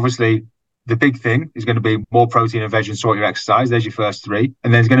 And obviously, the big thing is going to be more protein and veg and sort your exercise. There's your first 3.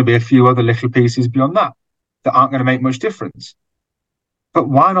 And there's going to be a few other little pieces beyond that aren't going to make much difference. But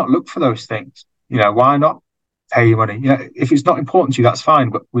why not look for those things? Why not pay your money? If it's not important to you, that's fine.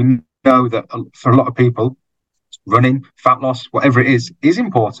 But we know that for a lot of people, running, fat loss, whatever it is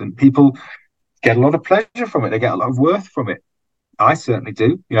important. People get a lot of pleasure from it. They get a lot of worth from it. I certainly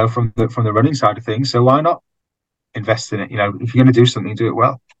do, from the running side of things. So why not invest in it? If you're going to do something, do it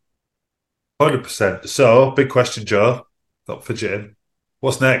well. 100%. So, big question, Joe. Not fidgeting.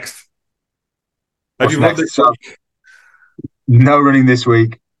 What's next? Have you run this week? No running this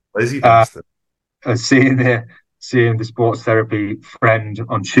week. Lazy bastard. Seeing the sports therapy friend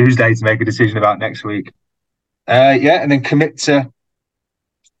on Tuesday to make a decision about next week. And then commit to.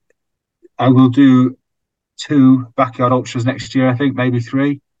 I will do 2 backyard ultras next year. I think maybe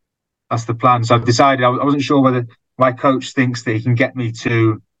 3. That's the plan. So I've decided. I wasn't sure whether my coach thinks that he can get me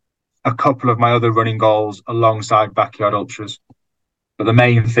to a couple of my other running goals alongside backyard ultras. But the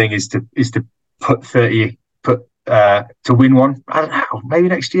main thing is to put 30. To win one. I don't know. Maybe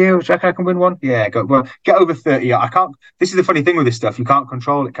next year. Do you reckon I can win one? Yeah. Get over 30. I can't. This is the funny thing with this stuff. You can't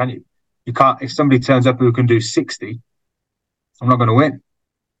control it, can you? You can't. If somebody turns up who can do 60, I'm not going to win.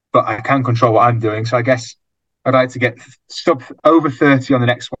 But I can control what I'm doing. So I guess I'd like to get over 30 on the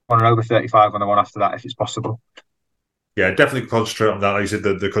next one and over 35 on the one after that, if it's possible. Yeah, definitely concentrate on that. Like you said,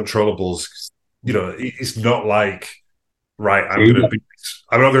 the controllables. It's not like I'm going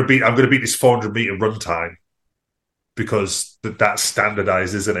to beat this 400 meter run time because that's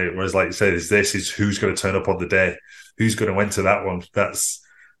standardized, isn't it? Whereas, like you said, this is who's going to turn up on the day, who's going to enter that one. That's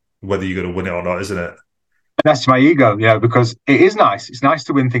whether you're going to win it or not, isn't it? And that's my ego, because it is nice. It's nice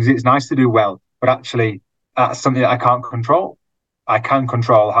to win things. It's nice to do well, but actually, that's something that I can't control. I can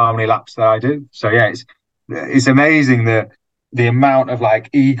control how many laps that I do. So yeah, it's amazing the amount of like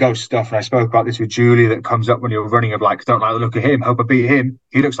ego stuff. And I spoke about this with Julie that comes up when you're running of like, don't like the look of him. Hope I beat him.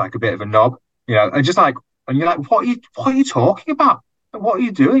 He looks like a bit of a knob, and just like. And you're like, what are you talking about? What are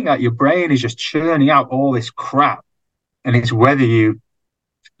you doing? Like your brain is just churning out all this crap, and it's whether you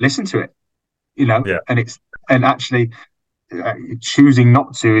listen to it, Yeah. And actually choosing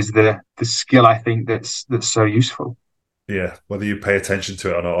not to is the skill I think that's so useful. Yeah, whether you pay attention to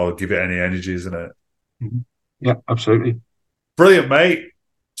it or not, or give it any energy, isn't it? Mm-hmm. Yeah, absolutely. Brilliant, mate.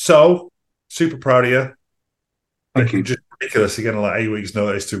 So super proud of you. Thank you. Just ridiculous again, like 8 weeks'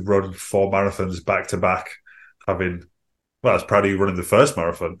 notice to run 4 marathons back to back. I was proud of you running the first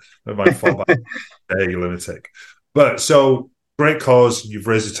marathon. It might fall back. There, you lunatic. But so great cause. You've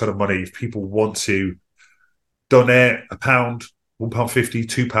raised a ton of money. If people want to donate £1, £1.50,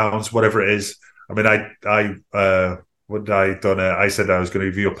 £2, whatever it is. I mean, what did I donate? I said I was going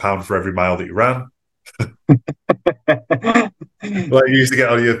to give you £1 for every mile that you ran. Like you used to get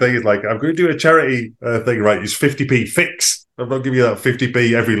on your thing, it's like, I'm going to do a charity thing, right? Use 50p fix. I'm not giving you that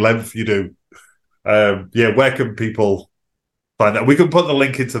 50p every length you do. Where can people find that? We can put the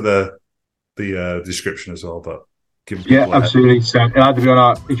link into the description as well, but absolutely. So it'll either be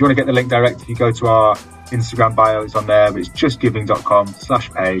on if you want to get the link direct, if you go to our Instagram bio, it's on there, but it's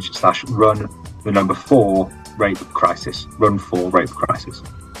justgiving.com/page/run4rape crisis. Run 4 rape crisis.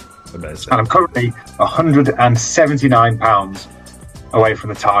 Amazing. And I'm currently £179 away from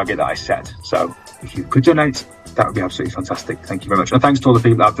the target that I set. So if you could donate, that would be absolutely fantastic. Thank you very much. And thanks to all the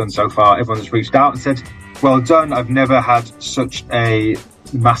people that I've done so far. Everyone that's reached out and said, well done. I've never had such a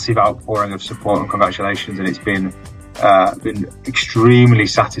massive outpouring of support and congratulations. And it's been extremely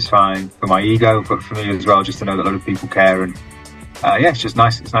satisfying for my ego, but for me as well, just to know that a lot of people care. And it's just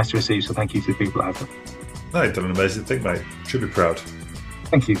nice. It's nice to receive. So thank you to the people that have done. No, you've done an amazing thing, mate. Should be proud.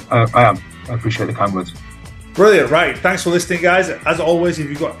 Thank you. I am. I appreciate the kind words. Brilliant. Right. Thanks for listening, guys. As always, if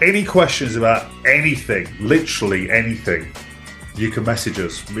you've got any questions about anything, literally anything, you can message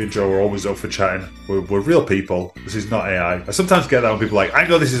us. Me and Joe are always up for chatting. We're real people. This is not AI. I sometimes get that when people are like, I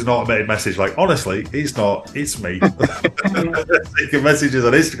know this is an automated message. Like, honestly, it's not. It's me. You can message us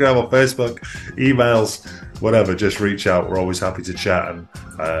on Instagram or Facebook, emails, whatever. Just reach out. We're always happy to chat and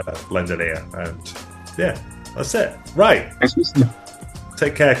lend an ear. And yeah, that's it. Right. Thanks for listening.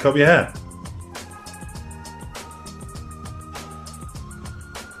 Take care. Comb your hair.